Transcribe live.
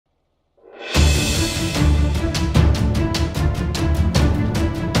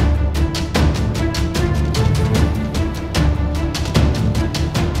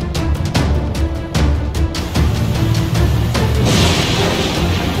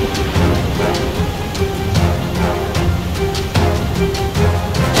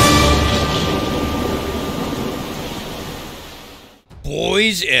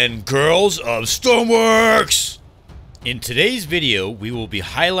boys and girls of StormWorks! In today's video, we will be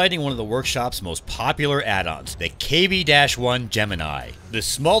highlighting one of the workshop's most popular add-ons, the KV-1 Gemini. This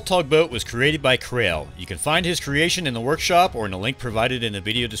small tugboat was created by Krails. You can find his creation in the workshop or in the link provided in the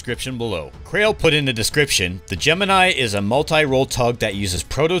video description below. Krails put in the description, the Gemini is a multi-role tug that uses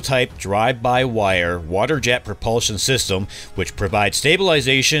prototype drive-by-wire water jet propulsion system which provides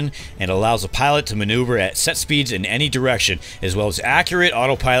stabilization and allows the pilot to maneuver at set speeds in any direction, as well as accurate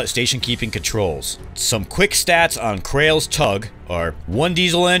autopilot station keeping controls. Some quick stats on Krails tug are 1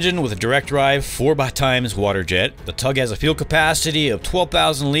 diesel engine with a direct drive 4x water jet. The tug has a fuel capacity of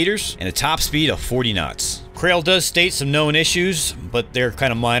 12,000 liters and a top speed of 40 knots. Krails does state some known issues, but they're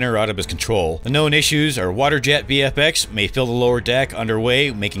kind of minor, out of his control. The known issues are water jet VFX may fill the lower deck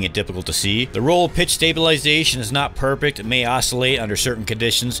underway, making it difficult to see. The roll pitch stabilization is not perfect. It may oscillate under certain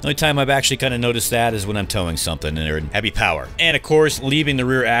conditions. The only time I've actually kind of noticed that is when I'm towing something and they're in heavy power. And of course, leaving the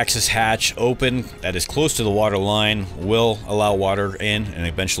rear access hatch open that is close to the water line will allow water in and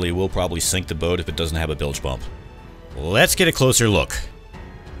eventually will probably sink the boat if it doesn't have a bilge pump. Let's get a closer look.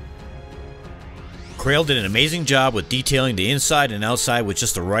 Krails did an amazing job with detailing the inside and outside with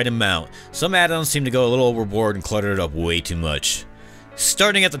just the right amount. Some add-ons seem to go a little overboard and clutter it up way too much.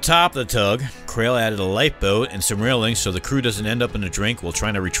 Starting at the top of the tug, Krails added a lifeboat and some railings so the crew doesn't end up in a drink while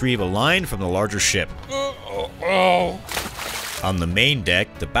trying to retrieve a line from the larger ship. On the main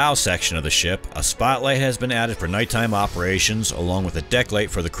deck, the bow section of the ship, a spotlight has been added for nighttime operations along with a deck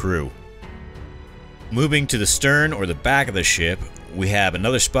light for the crew. Moving to the stern or the back of the ship, we have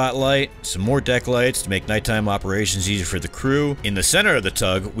another spotlight, some more deck lights to make nighttime operations easier for the crew. In the center of the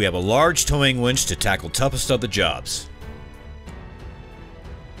tug, we have a large towing winch to tackle toughest of the jobs.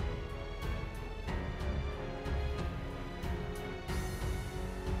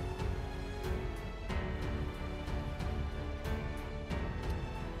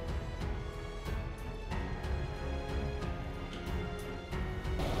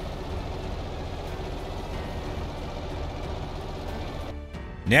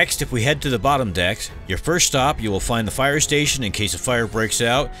 Next, if we head to the bottom deck, your first stop, you will find the fire station in case a fire breaks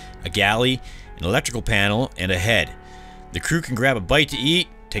out, a galley, an electrical panel, and a head. The crew can grab a bite to eat,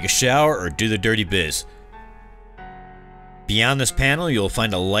 take a shower, or do the dirty biz. Beyond this panel, you'll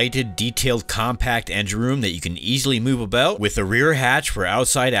find a lighted, detailed, compact engine room that you can easily move about with a rear hatch for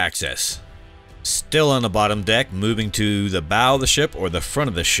outside access. Still on the bottom deck, moving to the bow of the ship or the front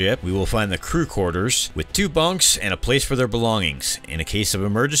of the ship, we will find the crew quarters with 2 bunks and a place for their belongings. In a case of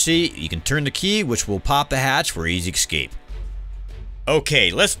emergency, you can turn the key which will pop the hatch for easy escape.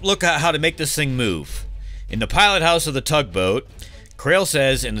 Okay, let's look at how to make this thing move. In the pilot house of the tugboat, Krails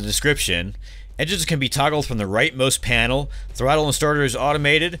says in the description, engines can be toggled from the rightmost panel, throttle and starter is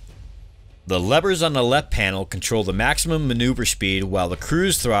automated. The levers on the left panel control the maximum maneuver speed, while the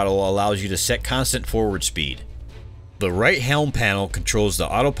cruise throttle allows you to set constant forward speed. The right helm panel controls the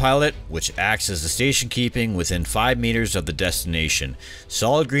autopilot, which acts as the station keeping within 5 meters of the destination.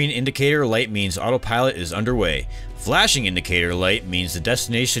 Solid green indicator light means autopilot is underway. Flashing indicator light means the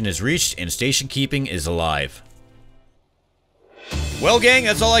destination is reached and station keeping is alive. Well gang,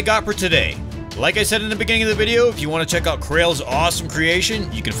 that's all I got for today. Like I said in the beginning of the video, if you want to check out Krails' awesome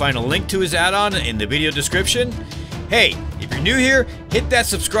creation, you can find a link to his add-on in the video description. Hey, if you're new here, hit that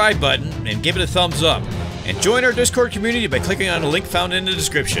subscribe button and give it a thumbs up. And join our Discord community by clicking on the link found in the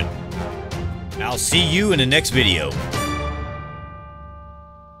description. I'll see you in the next video.